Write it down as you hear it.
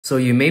So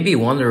you may be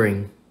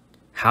wondering,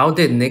 how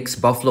did Nick's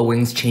buffalo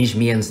wings change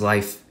me and his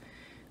life?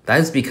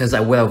 That is because I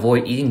would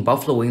avoid eating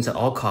buffalo wings at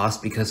all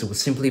costs because it would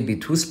simply be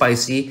too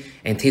spicy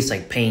and taste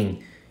like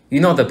pain.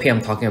 You know the pain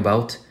I'm talking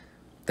about.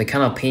 The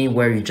kind of pain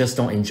where you just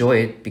don't enjoy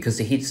it because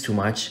the heat's too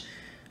much.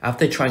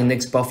 After trying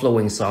Nick's buffalo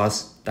wing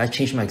sauce, that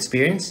changed my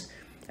experience,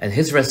 and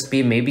his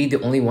recipe may be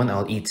the only one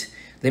I'll eat.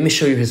 Let me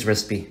show you his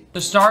recipe.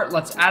 To start,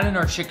 let's add in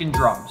our chicken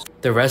drums.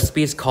 The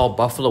recipe is called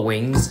buffalo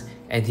wings,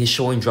 and he's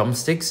showing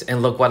drumsticks,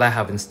 and look what I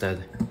have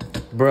instead.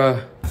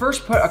 Bruh.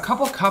 First, put a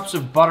couple cups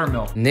of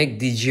buttermilk. Nick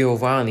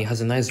DiGiovanni has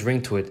a nice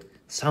ring to it.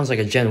 Sounds like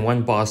a Gen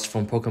 1 boss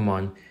from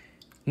Pokemon.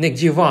 Nick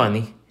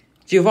Giovanni.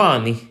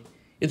 Giovanni.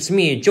 It's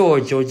me,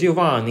 Giorgio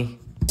Giovanni.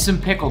 Some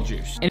pickle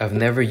juice. I've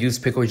never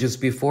used pickle juice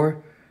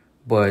before,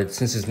 but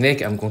since it's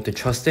Nick, I'm going to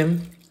trust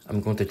him. I'm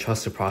going to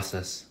trust the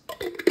process.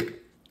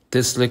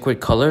 This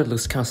liquid color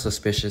looks kind of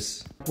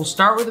suspicious. We'll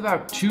start with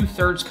about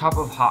 2/3 cup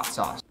of hot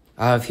sauce.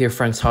 I have here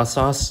Frank's hot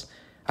sauce.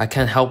 I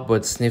can't help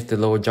but sniff the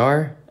lower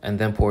jar and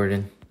then pour it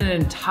in. An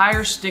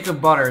entire stick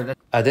of butter.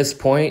 At this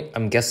point,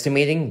 I'm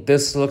guesstimating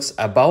this looks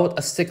about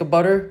a stick of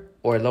butter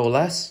or a little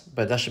less,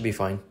 but that should be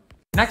fine.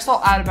 Next,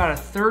 I'll add about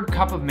 1/3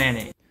 cup of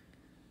mayonnaise.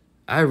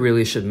 I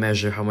really should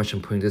measure how much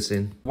I'm putting this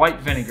in.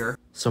 White vinegar.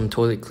 Some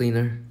toilet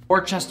cleaner.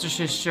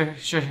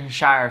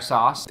 Worcestershire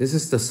sauce. This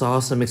is the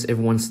sauce that makes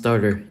everyone's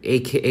starter,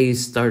 aka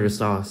starter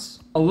sauce.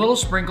 A little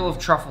sprinkle of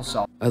truffle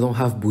salt. I don't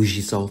have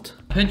bougie salt.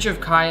 A pinch of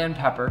cayenne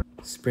pepper.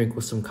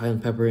 Sprinkle some cayenne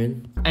pepper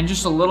in. And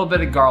just a little bit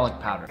of garlic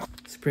powder.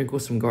 Sprinkle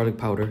some garlic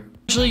powder.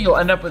 Usually you'll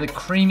end up with a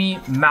creamy,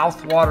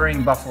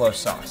 mouth-watering buffalo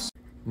sauce.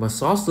 My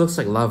sauce looks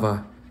like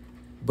lava,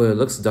 but it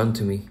looks done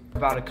to me.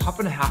 About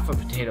 1.5 cups of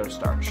potato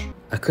starch.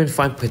 I couldn't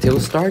find potato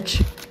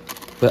starch,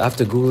 but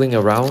after googling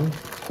around,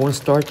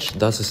 cornstarch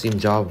does the same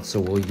job,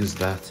 so we'll use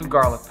that. Some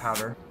garlic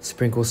powder.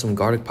 Sprinkle some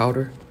garlic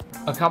powder.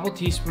 A couple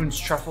teaspoons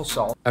truffle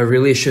salt. I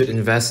really should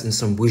invest in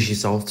some bougie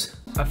salt.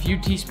 A few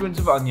teaspoons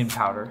of onion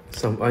powder.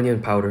 Some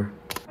onion powder.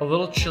 A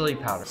little chili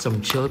powder.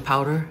 Some chili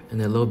powder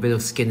and a little bit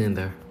of skin in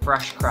there.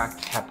 Fresh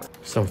cracked pepper.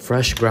 Some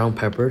fresh ground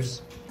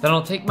peppers. Then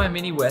I'll take my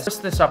mini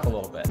whisk this up a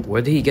little bit.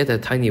 Where did he get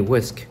that tiny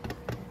whisk?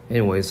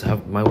 Anyways, I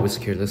have my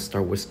whisk here. Let's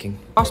start whisking.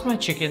 Toss my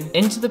chicken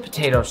into the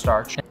potato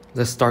starch.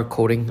 Let's start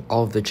coating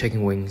all of the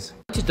chicken wings.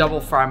 To double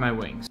fry my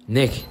wings.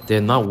 Nick,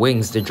 they're not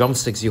wings, they're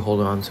drumsticks you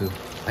hold on to.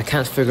 I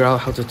can't figure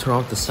out how to turn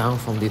off the sound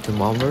from the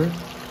thermometer,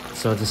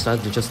 so I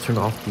decided to just turn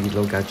off the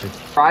little gadget.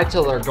 Fry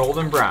till they're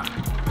golden brown.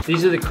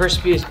 These are the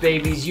crispiest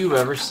babies you've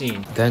ever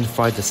seen. Then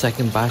fry the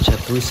second batch at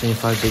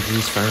 375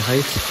 degrees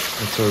Fahrenheit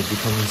until it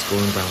becomes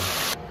golden brown.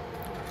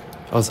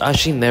 I was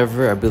actually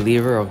never a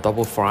believer of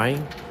double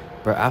frying,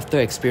 but after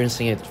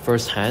experiencing it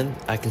firsthand,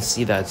 I can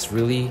see that it's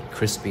really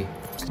crispy.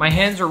 My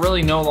hands are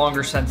really no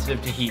longer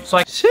sensitive to heat, so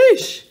I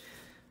Sheesh!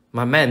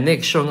 My man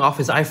Nick showing off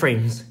his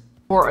iframes.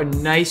 pour a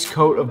nice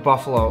coat of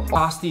buffalo.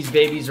 Toss these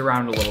babies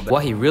around a little bit.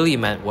 What he really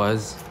meant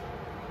was,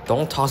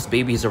 don't toss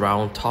babies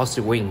around, toss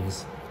the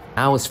wings.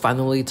 Now it's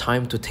finally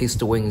time to taste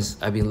the wings.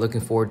 I've been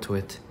looking forward to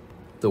it.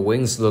 The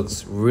wings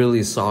looks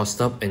really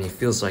sauced up and it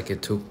feels like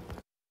it too.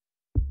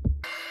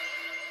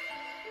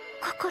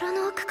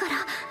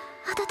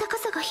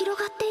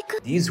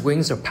 These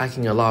wings are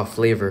packing a lot of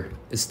flavor.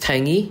 It's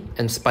tangy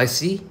and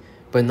spicy,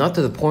 but not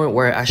to the point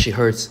where it actually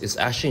hurts. It's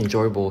actually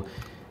enjoyable.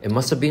 It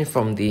must have been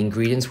from the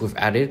ingredients we've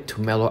added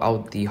to mellow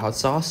out the hot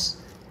sauce.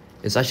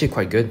 It's actually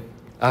quite good.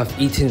 I've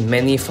eaten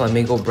many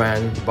Flamingo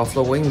brand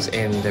buffalo wings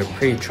and they're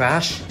pretty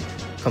trash.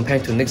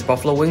 Compared to Nick's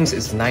buffalo wings,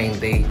 it's night and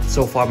day.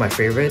 So far my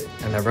favorite,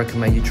 and I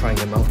recommend you trying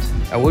them out.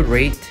 I would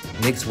rate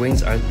Nick's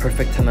wings are a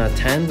perfect 10 out of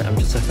 10. I'm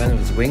just a fan of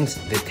his wings.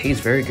 They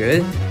taste very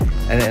good,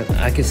 and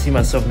I can see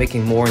myself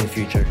making more in the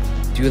future.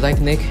 Do you like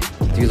Nick?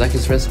 Do you like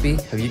his recipe?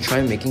 Have you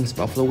tried making his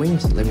buffalo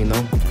wings? Let me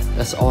know.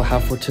 That's all I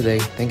have for today.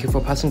 Thank you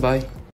for passing by.